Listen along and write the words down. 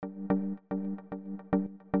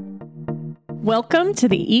Welcome to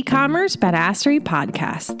the eCommerce Badassery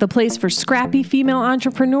Podcast, the place for scrappy female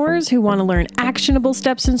entrepreneurs who want to learn actionable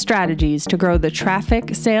steps and strategies to grow the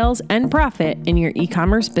traffic, sales, and profit in your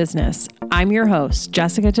e-commerce business. I'm your host,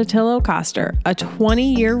 Jessica Totillo-Coster, a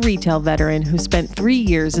 20-year retail veteran who spent 3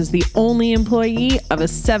 years as the only employee of a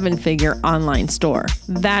 7-figure online store.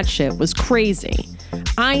 That shit was crazy.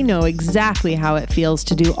 I know exactly how it feels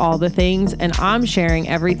to do all the things, and I'm sharing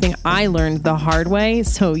everything I learned the hard way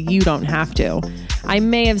so you don't have to. I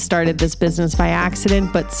may have started this business by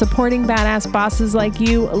accident, but supporting badass bosses like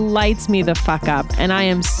you lights me the fuck up, and I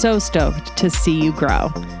am so stoked to see you grow.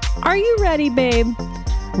 Are you ready, babe?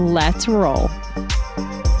 Let's roll.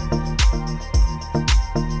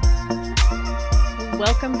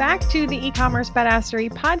 Welcome back to the eCommerce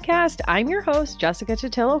Badassery Podcast. I'm your host, Jessica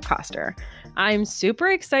Totillo-Coster. I'm super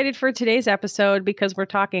excited for today's episode because we're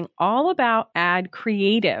talking all about ad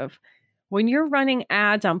creative. When you're running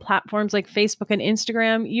ads on platforms like Facebook and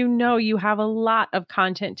Instagram, you know you have a lot of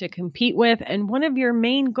content to compete with, and one of your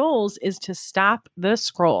main goals is to stop the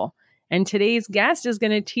scroll. And today's guest is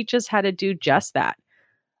going to teach us how to do just that.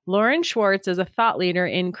 Lauren Schwartz is a thought leader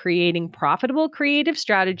in creating profitable creative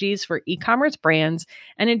strategies for e-commerce brands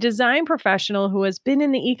and a design professional who has been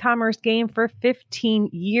in the e-commerce game for 15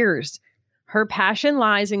 years. Her passion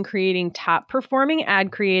lies in creating top-performing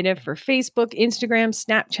ad creative for Facebook, Instagram,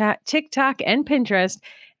 Snapchat, TikTok, and Pinterest,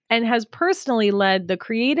 and has personally led the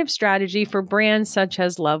creative strategy for brands such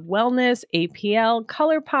as Love Wellness, APL,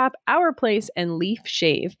 ColourPop, Our Place, and Leaf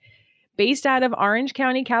Shave. Based out of Orange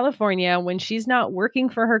County, California, when she's not working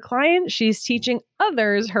for her client, she's teaching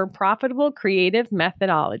others her profitable creative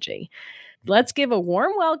methodology. Let's give a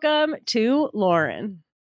warm welcome to Lauren.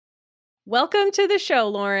 Welcome to the show,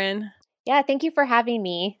 Lauren. Yeah, thank you for having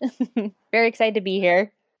me. Very excited to be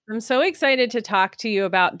here. I'm so excited to talk to you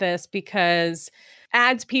about this because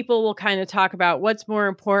ads people will kind of talk about what's more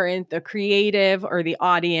important, the creative or the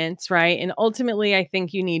audience, right? And ultimately, I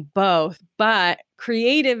think you need both. But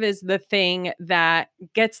creative is the thing that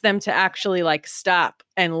gets them to actually like stop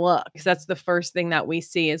and look, because that's the first thing that we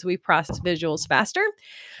see as we process visuals faster.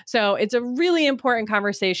 So it's a really important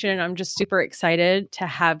conversation. I'm just super excited to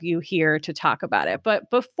have you here to talk about it. But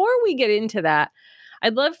before we get into that,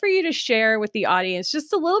 I'd love for you to share with the audience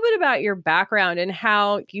just a little bit about your background and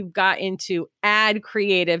how you got into ad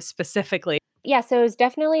creative specifically. Yeah, so it was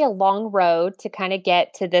definitely a long road to kind of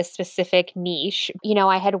get to this specific niche. You know,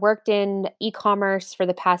 I had worked in e-commerce for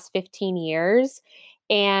the past 15 years.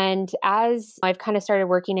 And as I've kind of started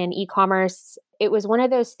working in e-commerce, it was one of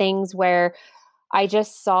those things where I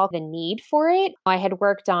just saw the need for it. I had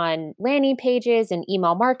worked on landing pages and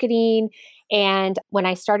email marketing. And when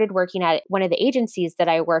I started working at one of the agencies that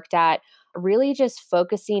I worked at, really just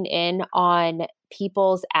focusing in on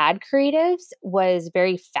people's ad creatives was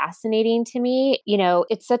very fascinating to me. You know,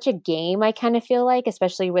 it's such a game, I kind of feel like,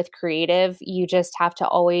 especially with creative. You just have to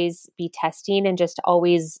always be testing and just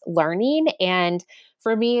always learning. And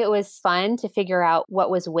for me, it was fun to figure out what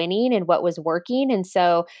was winning and what was working. And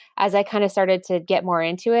so as I kind of started to get more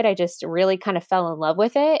into it, I just really kind of fell in love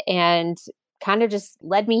with it and kind of just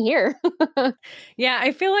led me here. Yeah,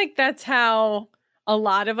 I feel like that's how a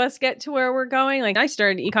lot of us get to where we're going. Like I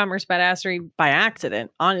started e-commerce badassery by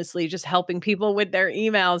accident, honestly, just helping people with their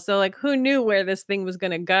emails. So like who knew where this thing was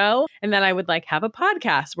going to go? And then I would like have a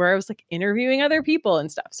podcast where I was like interviewing other people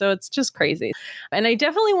and stuff. So it's just crazy. And I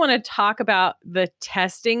definitely want to talk about the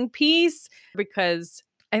testing piece because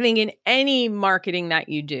I think in any marketing that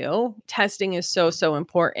you do, testing is so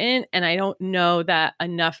important. And I don't know that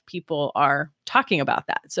enough people are talking about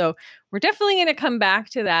that. So we're definitely going to come back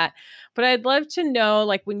to that. But I'd love to know,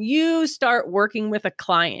 like when you start working with a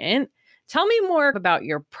client, tell me more about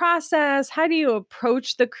your process. How do you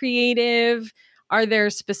approach the creative? Are there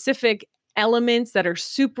specific elements that are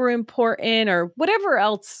super important or whatever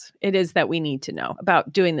else it is that we need to know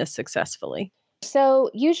about doing this successfully? So,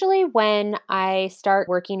 usually when I start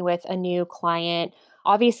working with a new client,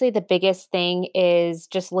 obviously the biggest thing is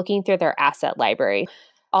just looking through their asset library.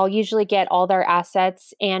 I'll usually get all their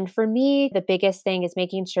assets. And for me, the biggest thing is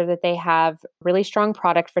making sure that they have really strong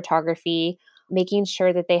product photography, making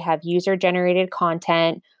sure that they have user generated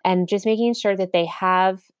content, and just making sure that they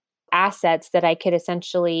have assets that I could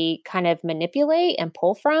essentially kind of manipulate and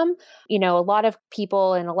pull from. You know, a lot of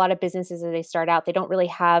people and a lot of businesses as they start out, they don't really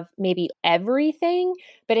have maybe everything,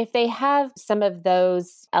 but if they have some of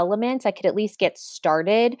those elements, I could at least get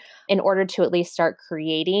started in order to at least start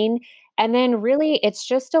creating. And then really, it's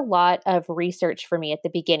just a lot of research for me at the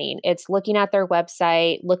beginning. It's looking at their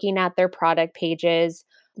website, looking at their product pages,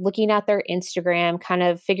 looking at their Instagram, kind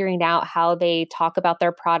of figuring out how they talk about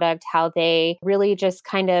their product, how they really just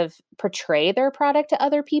kind of portray their product to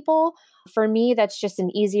other people. For me, that's just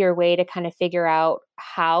an easier way to kind of figure out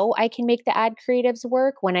how I can make the ad creatives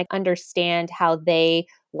work when I understand how they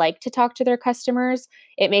like to talk to their customers.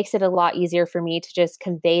 It makes it a lot easier for me to just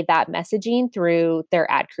convey that messaging through their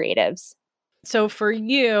ad creatives. So for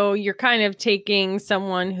you, you're kind of taking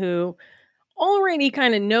someone who already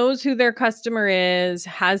kind of knows who their customer is,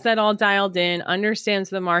 has that all dialed in,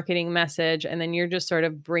 understands the marketing message, and then you're just sort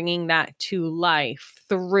of bringing that to life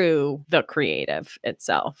through the creative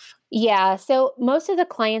itself. Yeah. So most of the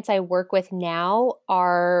clients I work with now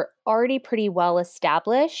are already pretty well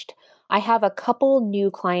established. I have a couple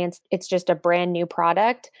new clients. It's just a brand new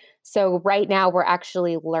product. So right now we're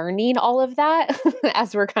actually learning all of that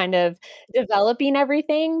as we're kind of developing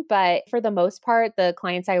everything. But for the most part, the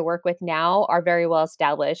clients I work with now are very well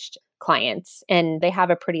established clients and they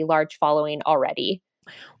have a pretty large following already.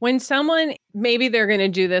 When someone, maybe they're going to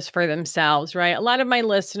do this for themselves, right? A lot of my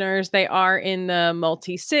listeners, they are in the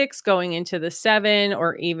multi six, going into the seven,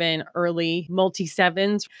 or even early multi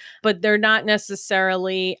sevens, but they're not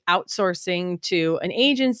necessarily outsourcing to an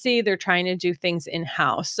agency. They're trying to do things in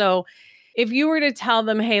house. So, if you were to tell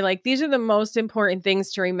them, hey, like these are the most important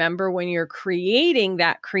things to remember when you're creating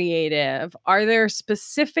that creative, are there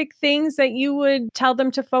specific things that you would tell them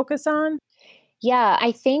to focus on? Yeah,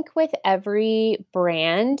 I think with every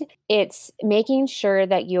brand, it's making sure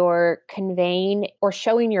that you're conveying or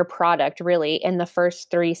showing your product really in the first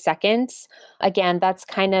 3 seconds. Again, that's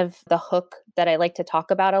kind of the hook that I like to talk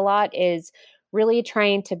about a lot is really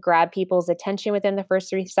trying to grab people's attention within the first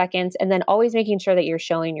 3 seconds and then always making sure that you're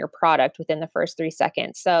showing your product within the first 3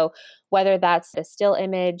 seconds. So whether that's a still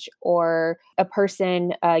image or a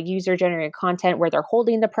person, user generated content where they're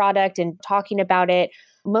holding the product and talking about it,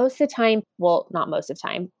 most of the time, well, not most of the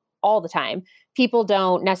time, all the time, people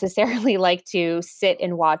don't necessarily like to sit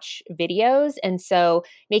and watch videos. And so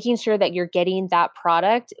making sure that you're getting that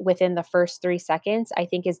product within the first 3 seconds, I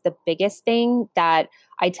think is the biggest thing that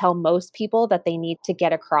I tell most people that they need to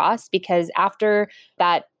get across because after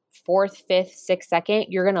that fourth, fifth, 6 second,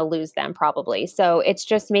 you're going to lose them probably. So it's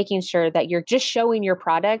just making sure that you're just showing your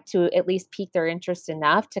product to at least pique their interest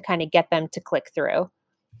enough to kind of get them to click through.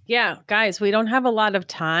 Yeah, guys, we don't have a lot of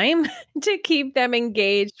time to keep them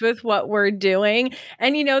engaged with what we're doing.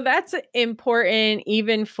 And, that's important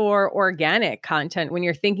even for organic content when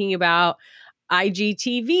you're thinking about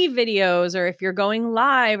IGTV videos, or if you're going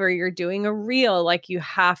live or you're doing a reel, like you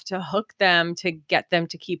have to hook them to get them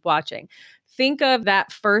to keep watching. Think of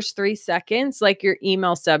that first 3 seconds like your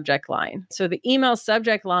email subject line. So, the email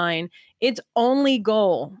subject line, its only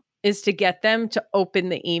goal is to get them to open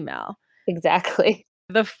the email. Exactly.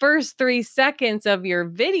 The first 3 seconds of your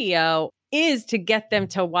video is to get them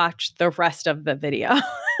to watch the rest of the video.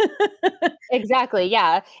 Exactly,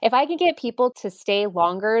 yeah. If I can get people to stay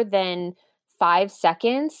longer than 5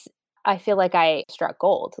 seconds, I feel like I struck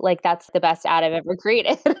gold. Like, that's the best ad I've ever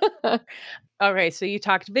created. Okay, so you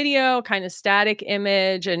talked video, kind of static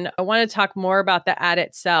image, and I want to talk more about the ad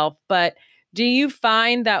itself. But do you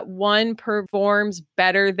find that one performs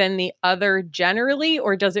better than the other generally,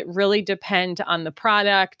 or does it really depend on the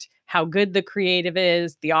product, how good the creative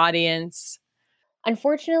is, the audience?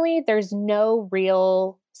 Unfortunately, there's no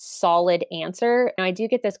real solid answer. And I do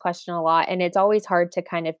get this question a lot, and it's always hard to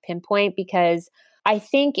kind of pinpoint because I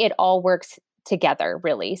think it all works together,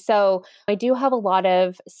 really. So I do have a lot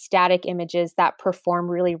of static images that perform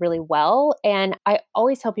really, really well. And I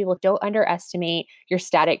always tell people don't underestimate your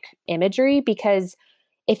static imagery because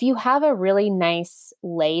if you have a really nice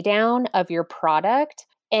laydown of your product,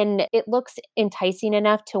 and it looks enticing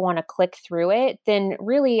enough to want to click through it, then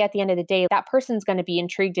really at the end of the day, that person's going to be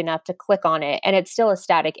intrigued enough to click on it. And it's still a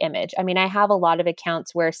static image. I mean, I have a lot of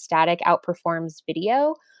accounts where static outperforms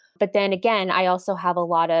video. But then again, I also have a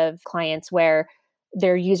lot of clients where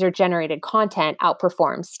their user generated content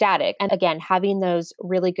outperforms static. And again, having those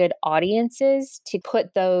really good audiences to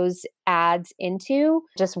put those ads into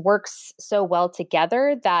just works so well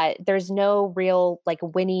together that there's no real like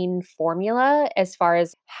winning formula as far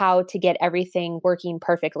as how to get everything working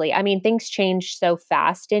perfectly. I mean, things change so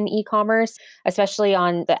fast in e-commerce, especially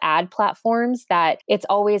on the ad platforms, that it's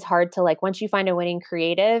always hard to like once you find a winning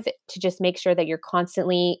creative to just make sure that you're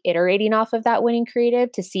constantly iterating off of that winning creative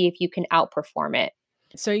to see if you can outperform it.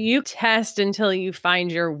 So you test until you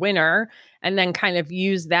find your winner and then kind of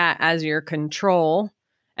use that as your control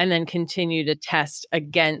and then continue to test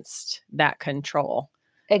against that control.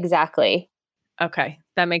 Exactly. Okay,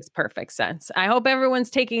 that makes perfect sense. I hope everyone's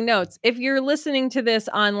taking notes. If you're listening to this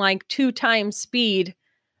on like 2 times speed,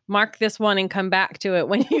 Mark this one and come back to it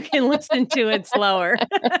when you can listen to it slower.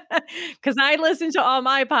 Because I listen to all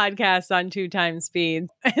my podcasts on 2 times speed.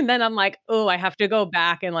 And then I'm like, oh, I have to go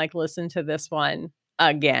back and like listen to this one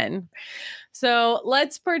again. So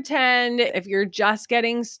let's pretend if you're just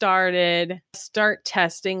getting started, start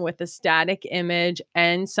testing with a static image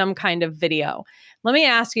and some kind of video. Let me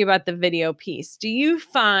ask you about the video piece. Do you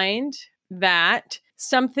find that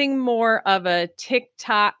something more of a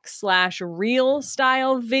TikTok/reel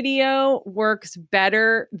style video works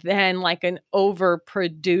better than like an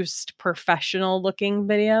overproduced professional looking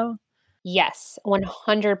video? Yes,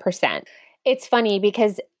 100%. It's funny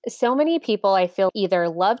because so many people I feel either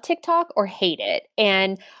love TikTok or hate it.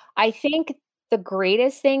 And I think the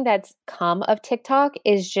greatest thing that's come of TikTok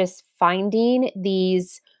is just finding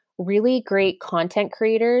these really great content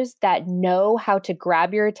creators that know how to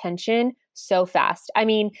grab your attention so fast. I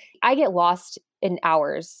mean, I get lost in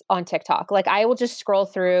hours on TikTok. Like I will just scroll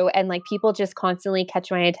through and like people just constantly catch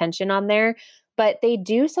my attention on there, but they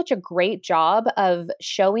do such a great job of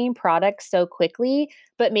showing products so quickly,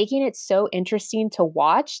 but making it so interesting to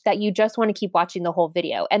watch that you just want to keep watching the whole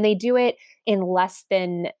video. And they do it in less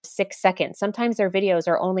than 6 seconds. Sometimes their videos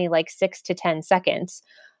are only like 6 to 10 seconds.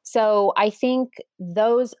 So I think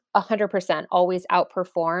those 100% always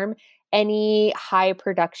outperform any high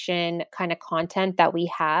production kind of content that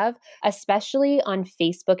we have, especially on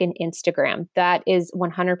Facebook and Instagram. That is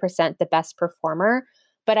 100% the best performer.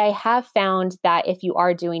 But I have found that if you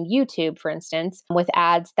are doing YouTube, for instance, with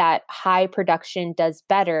ads, that high production does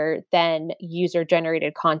better than user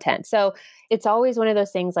generated content. So it's always one of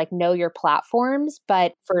those things like know your platforms.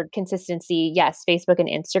 But for consistency, yes, Facebook and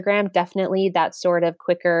Instagram, definitely that sort of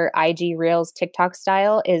quicker IG Reels, TikTok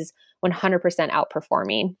style is 100%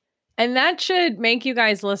 outperforming. And that should make you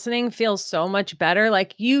guys listening feel so much better.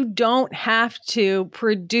 Like you don't have to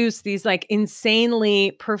produce these like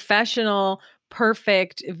insanely professional,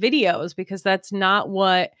 perfect videos because that's not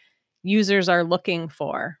what users are looking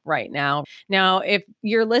for right now. Now, if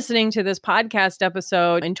you're listening to this podcast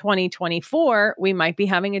episode in 2024, we might be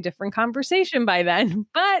having a different conversation by then.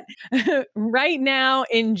 But right now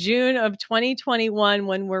in June of 2021,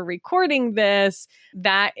 when we're recording this,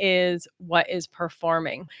 that is what is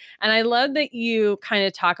performing. And I love that you kind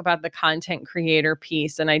of talk about the content creator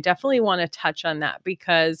piece. And I definitely want to touch on that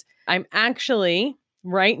because I'm actually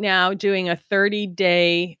right now doing a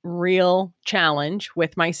 30-day reel challenge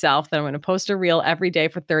with myself that I'm going to post a reel every day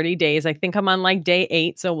for 30 days. I think I'm on like day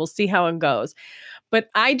 8, so we'll see how it goes. But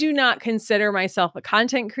I do not consider myself a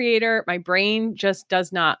content creator. My brain just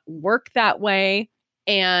does not work that way.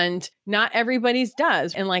 And not everybody's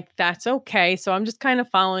does. And like, that's okay. So I'm just kind of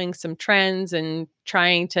following some trends and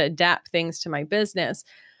trying to adapt things to my business.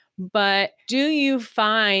 But do you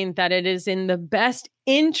find that it is in the best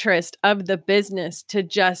interest of the business to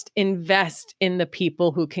just invest in the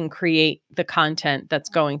people who can create the content that's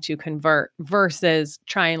going to convert versus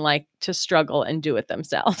trying like to struggle and do it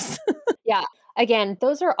themselves? Yeah. Again,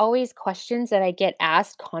 those are always questions that I get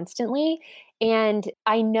asked constantly. And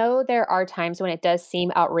I know there are times when it does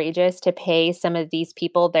seem outrageous to pay some of these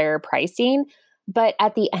people their pricing. But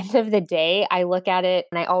at the end of the day, I look at it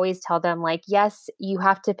and I always tell them, like, yes, you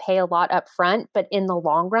have to pay a lot up front, but in the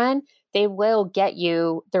long run, they will get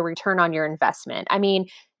you the return on your investment. I mean,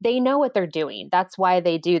 they know what they're doing. That's why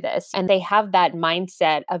they do this. And they have that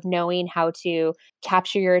mindset of knowing how to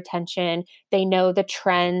capture your attention. They know the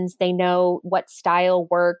trends, they know what style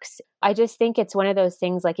works. I just think it's one of those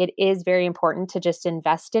things like it is very important to just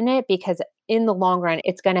invest in it because in the long run,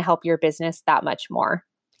 it's going to help your business that much more.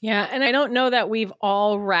 Yeah. And I don't know that we've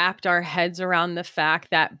all wrapped our heads around the fact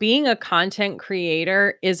that being a content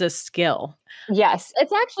creator is a skill. Yes,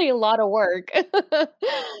 it's actually a lot of work.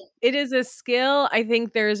 It is a skill. I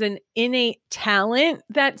think there's an innate talent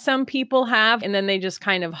that some people have, and then they just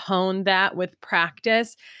kind of hone that with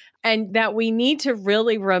practice. And that we need to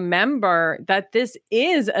really remember that this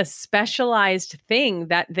is a specialized thing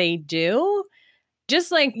that they do.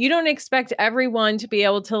 Just like you don't expect everyone to be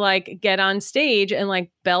able to like get on stage and like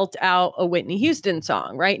belt out a Whitney Houston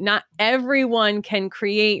song, right? Not everyone can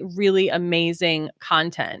create really amazing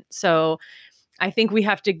content. So I think we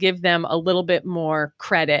have to give them a little bit more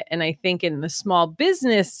credit. And I think in the small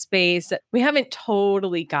business space, we haven't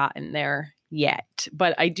totally gotten there yet,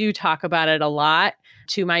 but I do talk about it a lot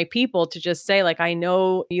to my people to just say, like, I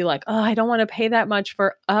know you like, oh, I don't want to pay that much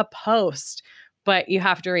for a post, but you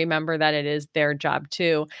have to remember that it is their job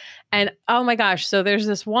too. And oh my gosh, so there's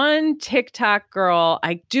this one TikTok girl,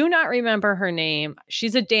 I do not remember her name.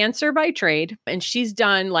 She's a dancer by trade, and she's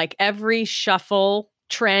done like every shuffle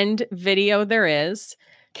trend video there is.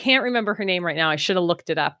 Can't remember her name right now. I should have looked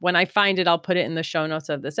it up. When I find it, I'll put it in the show notes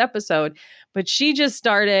of this episode. But she just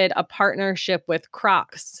started a partnership with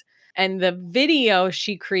Crocs. And the video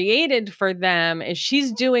she created for them is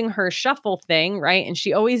she's doing her shuffle thing, right? And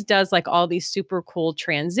she always does like all these super cool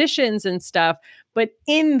transitions and stuff. But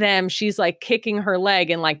in them, she's like kicking her leg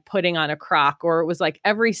and like putting on a Croc, or it was like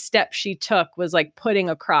every step she took was like putting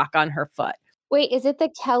a Croc on her foot. Wait, is it the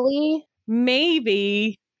Kelly?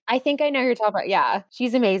 Maybe. I think I know who you're talking about. Yeah,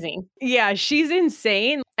 she's amazing. Yeah, she's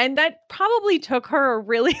insane. And that probably took her a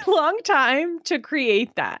really long time to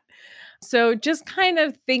create that. So just kind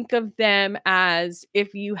of think of them as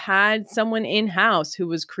if you had someone in-house who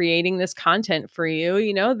was creating this content for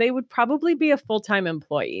you, they would probably be a full-time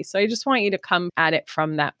employee. So I just want you to come at it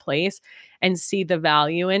from that place and see the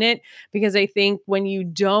value in it. Because I think when you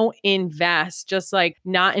don't invest, just like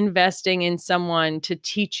not investing in someone to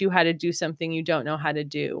teach you how to do something you don't know how to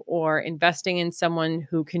do, or investing in someone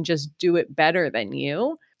who can just do it better than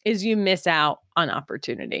you, is you miss out on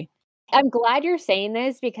opportunity. I'm glad you're saying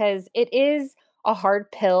this because it is a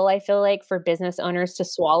hard pill, I feel like, for business owners to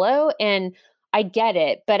swallow. And I get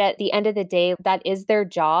it. But at the end of the day, that is their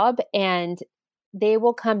job. And they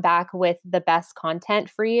will come back with the best content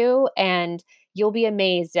for you. And you'll be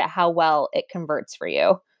amazed at how well it converts for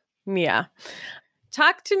you. Yeah.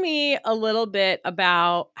 Talk to me a little bit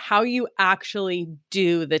about how you actually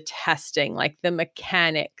do the testing, like the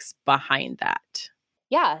mechanics behind that.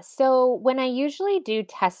 Yeah. So when I usually do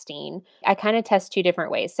testing, I kind of test two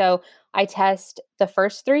different ways. So I test the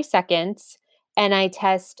first 3 seconds and I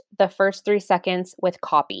test the first 3 seconds with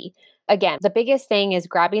copy. Again, the biggest thing is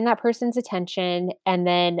grabbing that person's attention and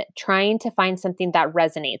then trying to find something that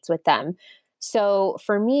resonates with them. So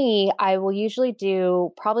for me, I will usually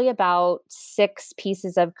do probably about 6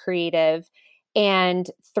 pieces of creative, and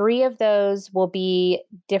 3 of those will be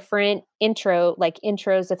different like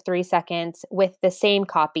intros of 3 seconds with the same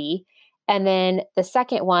copy. And then the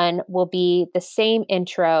second one will be the same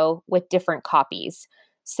intro with different copies.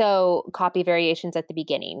 So, copy variations at the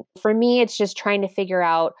beginning. For me, it's just trying to figure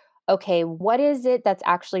out, okay, what is it that's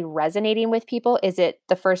actually resonating with people? Is it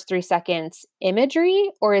the first 3 seconds imagery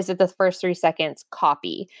or is it the first 3 seconds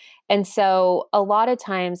copy? And so a lot of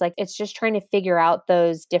times, like, it's just trying to figure out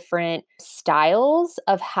those different styles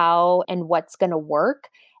of how and what's going to work.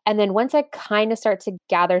 And then once I kind of start to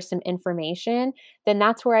gather some information, then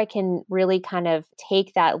that's where I can really kind of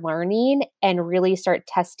take that learning and really start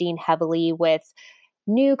testing heavily with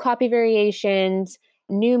new copy variations,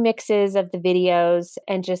 new mixes of the videos,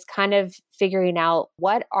 and just kind of figuring out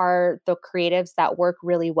what are the creatives that work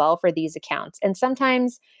really well for these accounts. And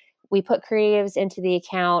sometimes we put creatives into the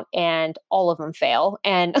account and all of them fail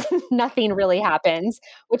and nothing really happens,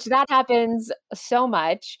 which that happens so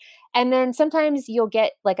much. And then sometimes you'll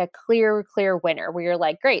get like a clear winner where you're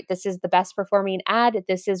like, great, this is the best performing ad.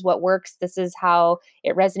 This is what works. This is how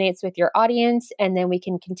it resonates with your audience. And then we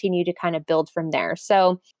can continue to kind of build from there.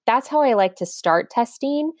 So that's how I like to start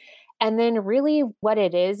testing. And then really what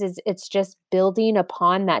it is it's just building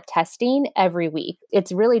upon that testing every week.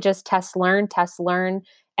 It's really just test, learn,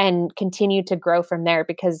 and continue to grow from there,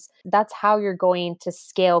 because that's how you're going to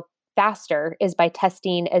scale faster, is by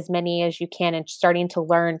testing as many as you can and starting to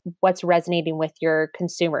learn what's resonating with your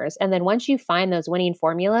consumers. And then once you find those winning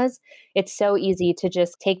formulas, it's so easy to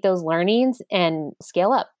just take those learnings and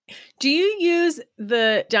scale up. Do you use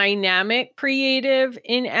the dynamic creative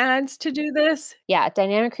in ads to do this? Yeah,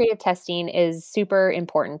 dynamic creative testing is super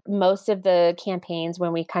important. Most of the campaigns,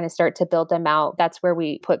 when we kind of start to build them out, that's where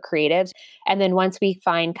we put creatives. And then once we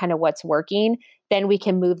find kind of what's working, then we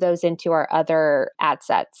can move those into our other ad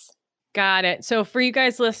sets. Got it. So for you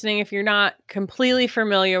guys listening, if you're not completely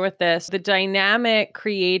familiar with this, the dynamic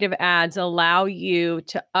creative ads allow you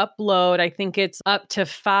to upload, I think it's up to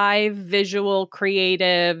 5 visual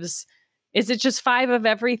creatives. Is it just 5 of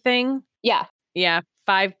everything? Yeah. Yeah,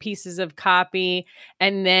 5 pieces of copy,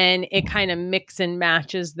 and then it kind of mix and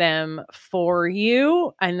matches them for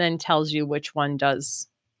you and then tells you which one does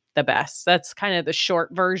the best. That's kind of the short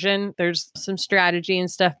version. There's some strategy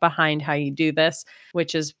and stuff behind how you do this,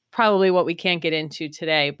 which is probably what we can't get into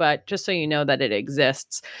today, but just so you know that it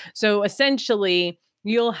exists. So essentially,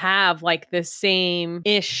 you'll have like the same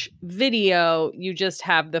ish video. You just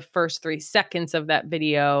have the first 3 seconds of that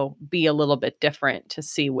video be a little bit different to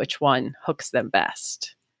see which one hooks them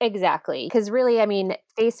best. Exactly. Because really, I mean,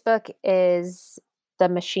 Facebook is the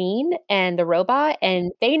machine and the robot,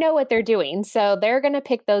 and they know what they're doing. So they're going to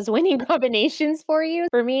pick those winning combinations for you.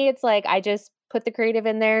 For me, it's like I just put the creative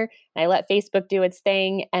in there and I let Facebook do its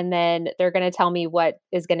thing. And then they're going to tell me what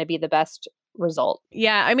is going to be the best result.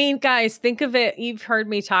 Yeah. I mean, guys, think of it. You've heard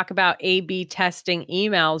me talk about A/B testing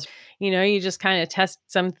emails. You just kind of test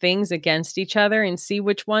some things against each other and see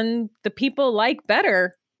which one the people like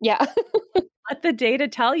better. Yeah. Let the data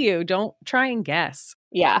tell you. Don't try and guess.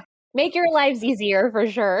 Yeah. Make your lives easier for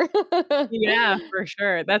sure. Yeah, for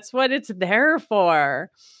sure. That's what it's there for.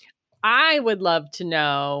 I would love to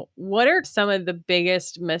know, what are some of the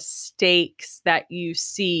biggest mistakes that you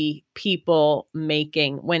see people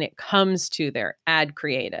making when it comes to their ad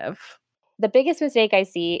creative? The biggest mistake I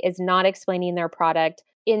see is not explaining their product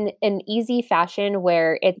in an easy fashion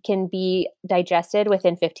where it can be digested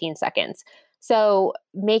within 15 seconds. So,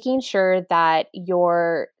 making sure that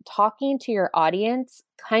you're talking to your audience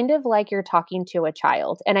kind of like you're talking to a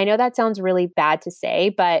child. And I know that sounds really bad to say,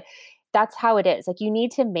 but that's how it is. Like, you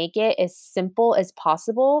need to make it as simple as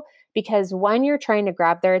possible because one, you're trying to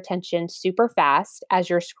grab their attention super fast as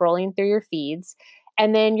you're scrolling through your feeds.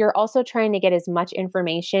 And then you're also trying to get as much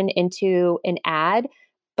information into an ad.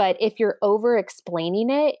 But if you're over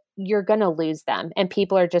explaining it, you're going to lose them and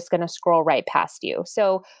people are just going to scroll right past you.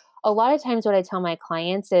 So, a lot of times, what I tell my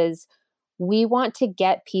clients is we want to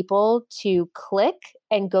get people to click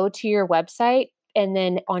and go to your website. And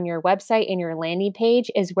then on your website and your landing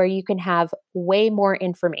page is where you can have way more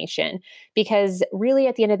information. Because really,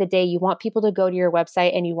 at the end of the day, you want people to go to your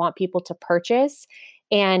website and you want people to purchase.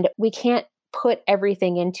 And we can't put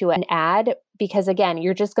everything into an ad because again,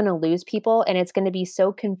 you're just going to lose people and it's going to be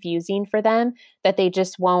so confusing for them that they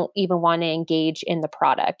just won't even want to engage in the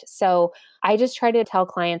product. So, I just try to tell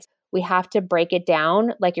clients we have to break it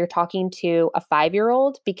down like you're talking to a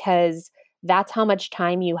 5-year-old because that's how much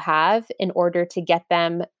time you have in order to get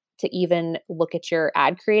them to even look at your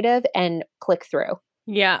ad creative and click through.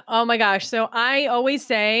 Yeah. Oh my gosh. So I always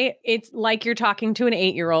say it's like you're talking to an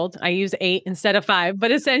 8-year-old. I use 8 instead of 5,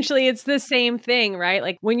 but essentially it's the same thing, right?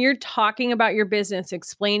 Like when you're talking about your business,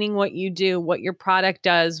 explaining what you do, what your product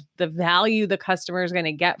does, the value the customer is going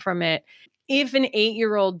to get from it. If an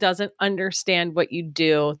 8-year-old doesn't understand what you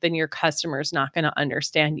do, then your customer's not going to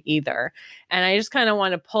understand either. And I just kind of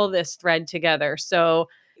want to pull this thread together. So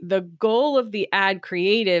the goal of the ad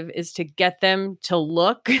creative is to get them to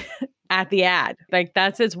look at the ad. Like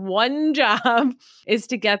that's its one job, is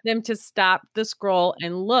to get them to stop the scroll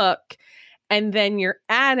and look. And then your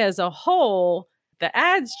ad as a whole, the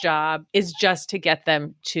ad's job is just to get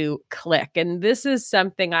them to click. And this is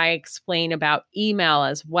something I explain about email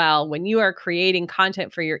as well. When you are creating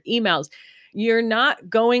content for your emails, you're not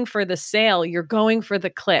going for the sale, you're going for the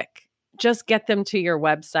click. Just get them to your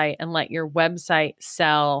website and let your website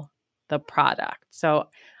sell the product. So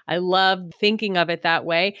I love thinking of it that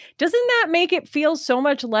way. Doesn't that make it feel so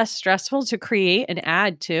much less stressful to create an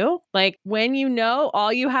ad too? Like when you know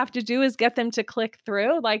all you have to do is get them to click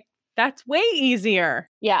through, like that's way easier.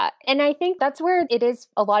 Yeah. And I think that's where it is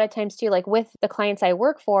a lot of times too, like with the clients I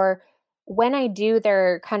work for, when I do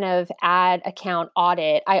their kind of ad account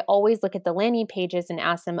audit, I always look at the landing pages and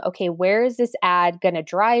ask them, okay, where is this ad going to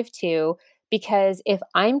drive to? Because if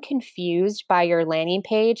I'm confused by your landing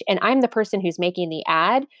page and I'm the person who's making the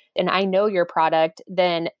ad and I know your product,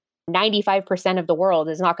 then 95% of the world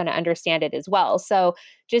is not going to understand it as well. So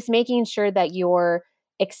just making sure that you're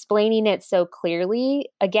explaining it so clearly,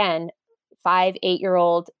 again, 5,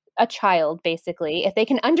 8-year-old, a child basically, if they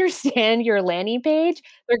can understand your landing page,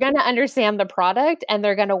 they're going to understand the product and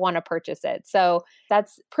they're going to want to purchase it. So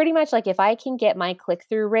that's pretty much like if I can get my click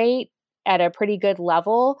through rate at a pretty good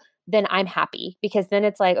level, then I'm happy because then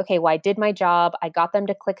it's like, okay, well, I did my job. I got them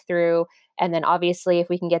to click through. And then obviously, if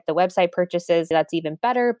we can get the website purchases, that's even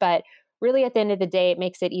better. But really, at the end of the day, it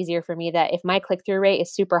makes it easier for me that if my click through rate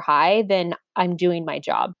is super high, then I'm doing my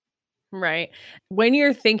job. Right. When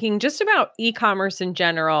you're thinking just about e-commerce in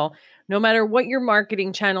general, no matter what your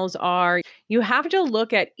marketing channels are, you have to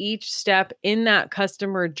look at each step in that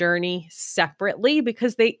customer journey separately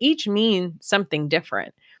because they each mean something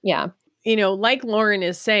different. Yeah. Like Lauren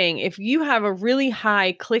is saying, if you have a really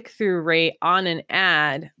high click through rate on an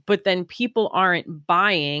ad, but then people aren't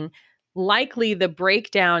buying, likely the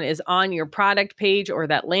breakdown is on your product page or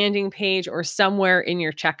that landing page or somewhere in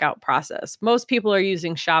your checkout process. Most people are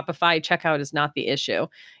using Shopify. Checkout is not the issue.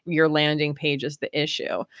 Your landing page is the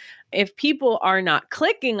issue. If people are not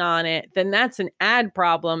clicking on it, then that's an ad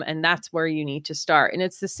problem and that's where you need to start. And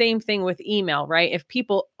it's the same thing with email, right? If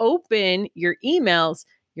people open your emails,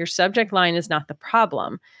 your subject line is not the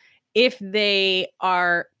problem. If they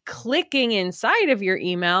are clicking inside of your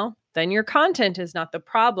email, then your content is not the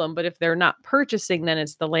problem. But if they're not purchasing, then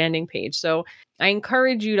it's the landing page. So I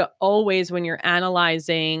encourage you to always, when you're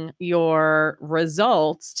analyzing your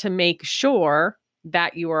results, to make sure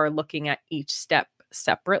that you are looking at each step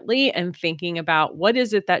separately and thinking about what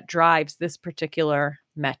is it that drives this particular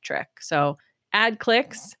metric. So ad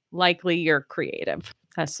clicks, likely you're creative.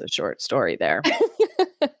 That's the short story there.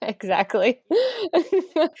 Exactly. Is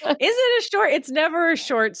it a short? It's never a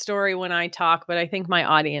short story when I talk, but I think my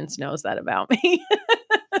audience knows that about me.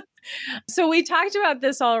 So we talked about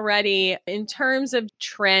this already in terms of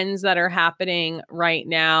trends that are happening right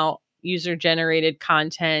now, user generated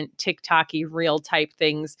content, TikTok-y real type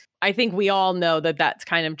things. I think we all know that that's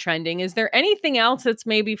kind of trending. Is there anything else that's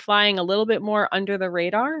maybe flying a little bit more under the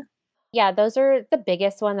radar? Yeah, those are the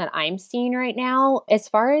biggest one that I'm seeing right now. As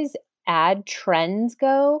far as ad trends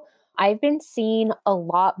go, I've been seeing a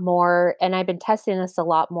lot more, and I've been testing this a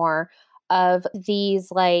lot more of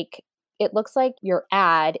these like, it looks like your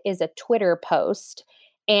ad is a Twitter post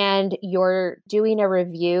and you're doing a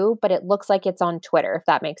review, but it looks like it's on Twitter, if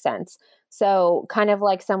that makes sense. So, kind of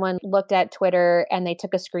like someone looked at Twitter and they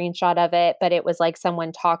took a screenshot of it, but it was like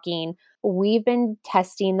someone talking. We've been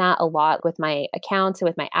testing that a lot with my accounts and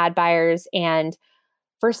with my ad buyers. And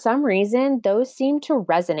for some reason, those seem to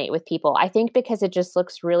resonate with people. I think because it just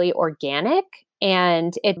looks really organic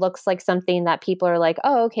and it looks like something that people are like,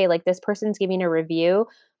 oh, okay, like this person's giving a review,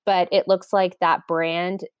 but it looks like that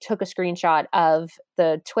brand took a screenshot of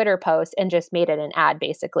the Twitter post and just made it an ad,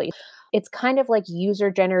 basically. It's kind of like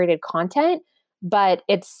user generated content, but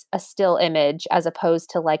it's a still image as opposed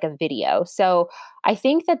to like a video. So I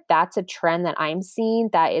think that that's a trend that I'm seeing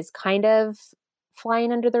that is kind of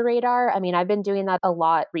flying under the radar. I mean, I've been doing that a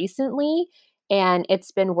lot recently and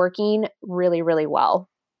it's been working really, really well.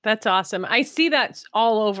 That's awesome. I see that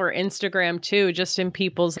all over Instagram too, just in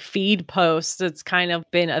people's feed posts. It's kind of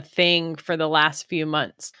been a thing for the last few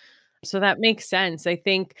months. So that makes sense. I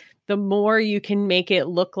think the more you can make it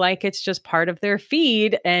look like it's just part of their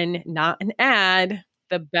feed and not an ad,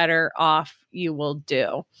 the better off you will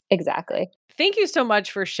do. Exactly. Thank you so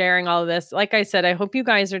much for sharing all of this. Like I said, I hope you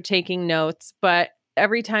guys are taking notes, but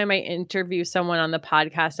every time I interview someone on the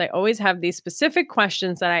podcast, I always have these specific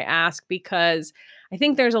questions that I ask because I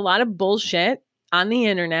think there's a lot of bullshit on the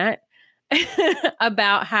internet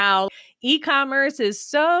about how e-commerce is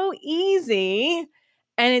so easy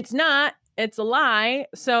and it's not. It's a lie.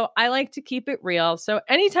 So I like to keep it real. So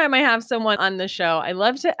anytime I have someone on the show, I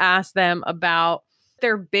love to ask them about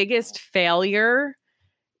their biggest failure,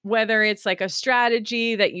 whether it's like a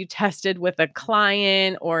strategy that you tested with a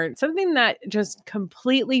client or something that just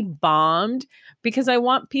completely bombed, because I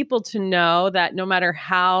want people to know that no matter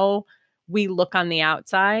how we look on the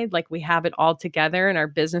outside, like we have it all together and our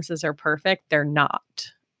businesses are perfect, they're not.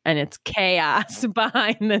 And it's chaos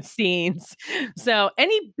behind the scenes. So,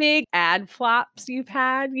 any big ad flops you've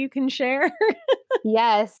had you can share?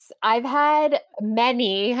 Yes, I've had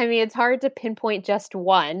many. I mean, it's hard to pinpoint just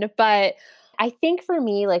one, but I think for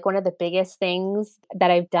me, like one of the biggest things that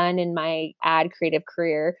I've done in my ad creative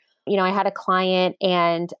career, I had a client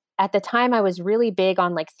and at the time I was really big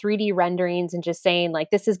on like 3D renderings and just saying like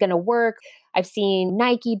this is going to work. I've seen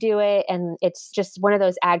Nike do it and it's just one of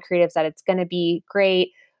those ad creatives that it's going to be great.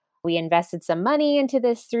 We invested some money into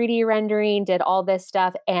this 3D rendering, did all this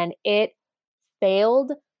stuff and it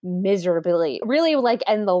failed miserably. Really, like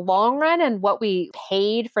in the long run, and what we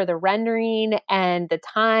paid for the rendering and the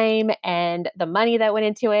time and the money that went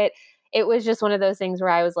into it, it was just one of those things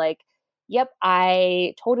where I was like, yep,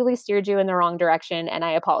 I totally steered you in the wrong direction and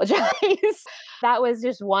I apologize. That was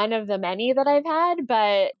just one of the many that I've had,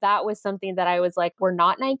 but that was something that I was like, we're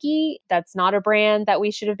not Nike. That's not a brand that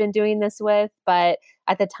we should have been doing this with. But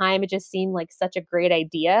at the time, it just seemed like such a great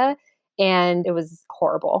idea and it was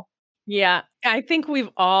horrible. Yeah, I think we've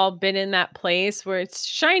all been in that place where it's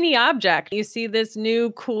shiny object. You see this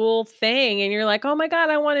new cool thing and you're like, "Oh my god,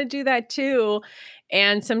 I want to do that too."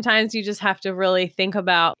 And sometimes you just have to really think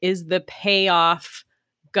about, is the payoff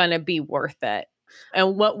going to be worth it?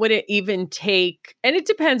 And what would it even take? And it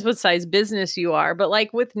depends what size business you are, but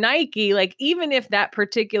like with Nike, like even if that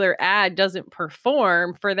particular ad doesn't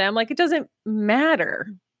perform for them, like it doesn't matter.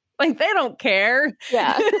 Like they don't care.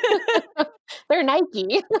 Yeah. They're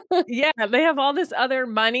Nike. Yeah, they have all this other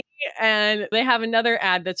money and they have another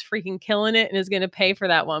ad that's freaking killing it and is going to pay for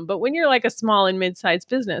that one. But when you're like a small and mid-sized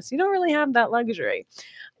business, you don't really have that luxury.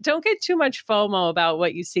 Don't get too much FOMO about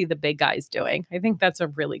what you see the big guys doing. I think that's a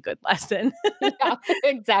really good lesson. Yeah,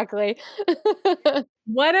 exactly.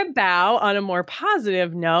 What about, on a more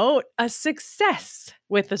positive note, a success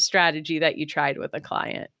with a strategy that you tried with a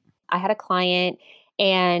client? I had a client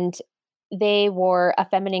and they were a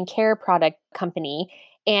feminine care product company.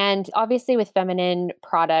 And obviously, with feminine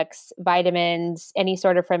products, vitamins, any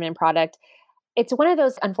sort of feminine product, it's one of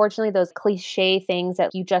those, unfortunately, those cliche things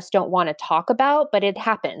that you just don't want to talk about, but it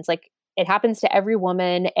happens. Like It happens to every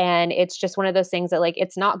woman. And it's just one of those things that like,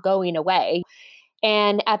 it's not going away.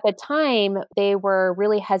 And at the time, they were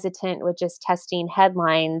really hesitant with just testing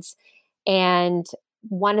headlines. And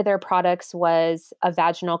one of their products was a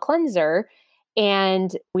vaginal cleanser.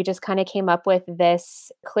 And we just kind of came up with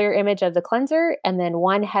this clear image of the cleanser and then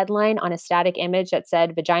one headline on a static image that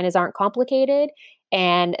said, vaginas aren't complicated.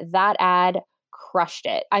 And that ad crushed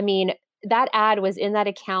it. I mean, that ad was in that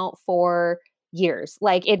account for years.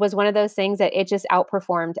 Like it was one of those things that it just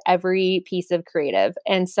outperformed every piece of creative.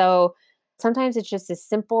 And so sometimes it's just as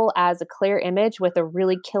simple as a clear image with a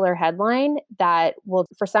really killer headline that will,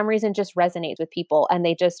 for some reason, just resonate with people. And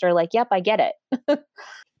they just are like, yep, I get it.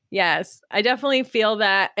 Yes, I definitely feel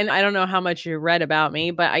that. And I don't know how much you read about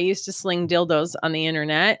me, but I used to sling dildos on the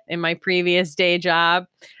internet in my previous day job.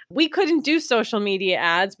 We couldn't do social media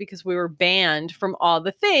ads because we were banned from all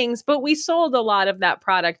the things, but we sold a lot of that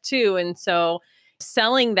product too. And so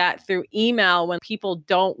selling that through email when people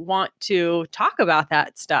don't want to talk about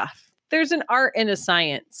that stuff, there's an art and a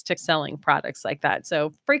science to selling products like that.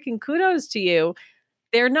 So freaking kudos to you.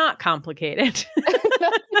 They're not complicated.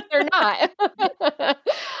 They're not.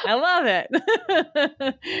 I love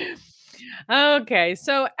it. Okay.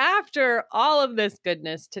 So after all of this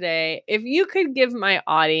goodness today, if you could give my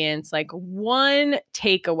audience like one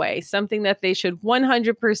takeaway, something that they should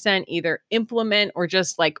 100% either implement or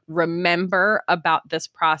just like remember about this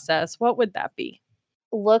process, what would that be?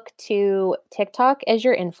 Look to TikTok as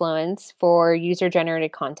your influence for user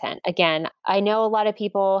generated content. Again, I know a lot of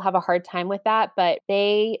people have a hard time with that, but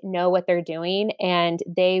they know what they're doing and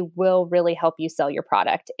they will really help you sell your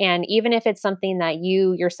product. And even if it's something that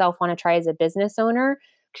you yourself want to try as a business owner,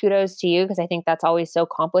 kudos to you because I think that's always so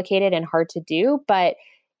complicated and hard to do. But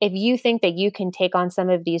if you think that you can take on some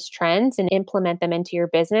of these trends and implement them into your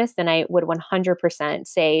business, then I would 100%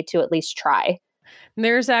 say to at least try.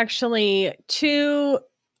 There's actually two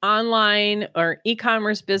online or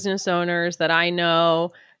e-commerce business owners that I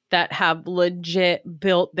know that have legit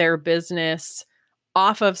built their business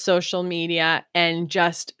off of social media and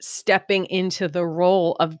just stepping into the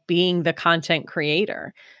role of being the content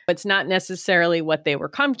creator. It's not necessarily what they were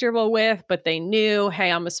comfortable with, but they knew,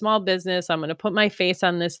 hey, I'm a small business. I'm going to put my face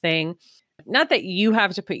on this thing. Not that you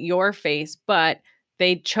have to put your face, but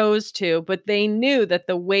they chose to, but they knew that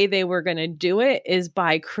the way they were going to do it is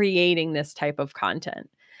by creating this type of content.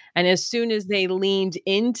 And as soon as they leaned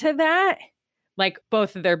into that, like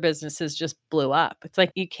both of their businesses just blew up. It's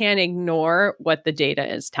like you can't ignore what the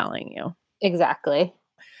data is telling you. Exactly.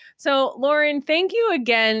 So, Lauren, thank you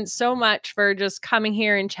again so much for just coming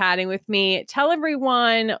here and chatting with me. Tell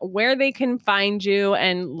everyone where they can find you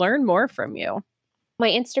and learn more from you. My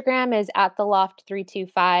Instagram is at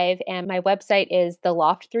theloft325 and my website is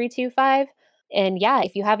theloft325. And yeah,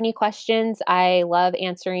 if you have any questions, I love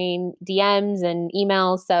answering DMs and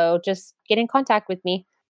emails. So just get in contact with me.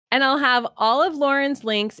 And I'll have all of Lauren's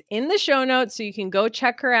links in the show notes so you can go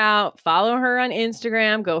check her out, follow her on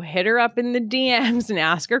Instagram, go hit her up in the DMs and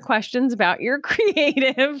ask her questions about your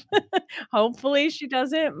creative. Hopefully she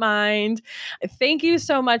doesn't mind. Thank you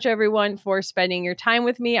so much, everyone, for spending your time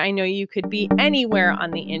with me. I know you could be anywhere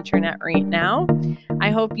on the internet right now.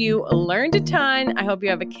 I hope you learned a ton. I hope you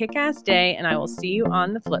have a kick-ass day, and I will see you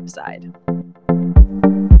on the flip side.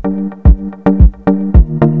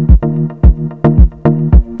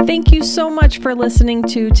 Thank you so much for listening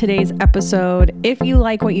to today's episode. If you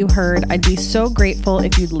like what you heard, I'd be so grateful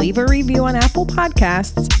if you'd leave a review on Apple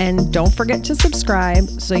Podcasts and don't forget to subscribe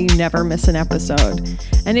so you never miss an episode.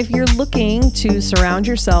 And if you're looking to surround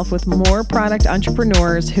yourself with more product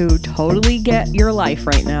entrepreneurs who totally get your life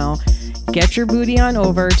right now, get your booty on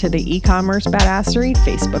over to the eCommerce Badassery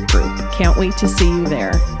Facebook group. Can't wait to see you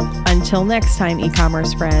there. Until next time,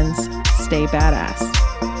 e-commerce friends, stay badass.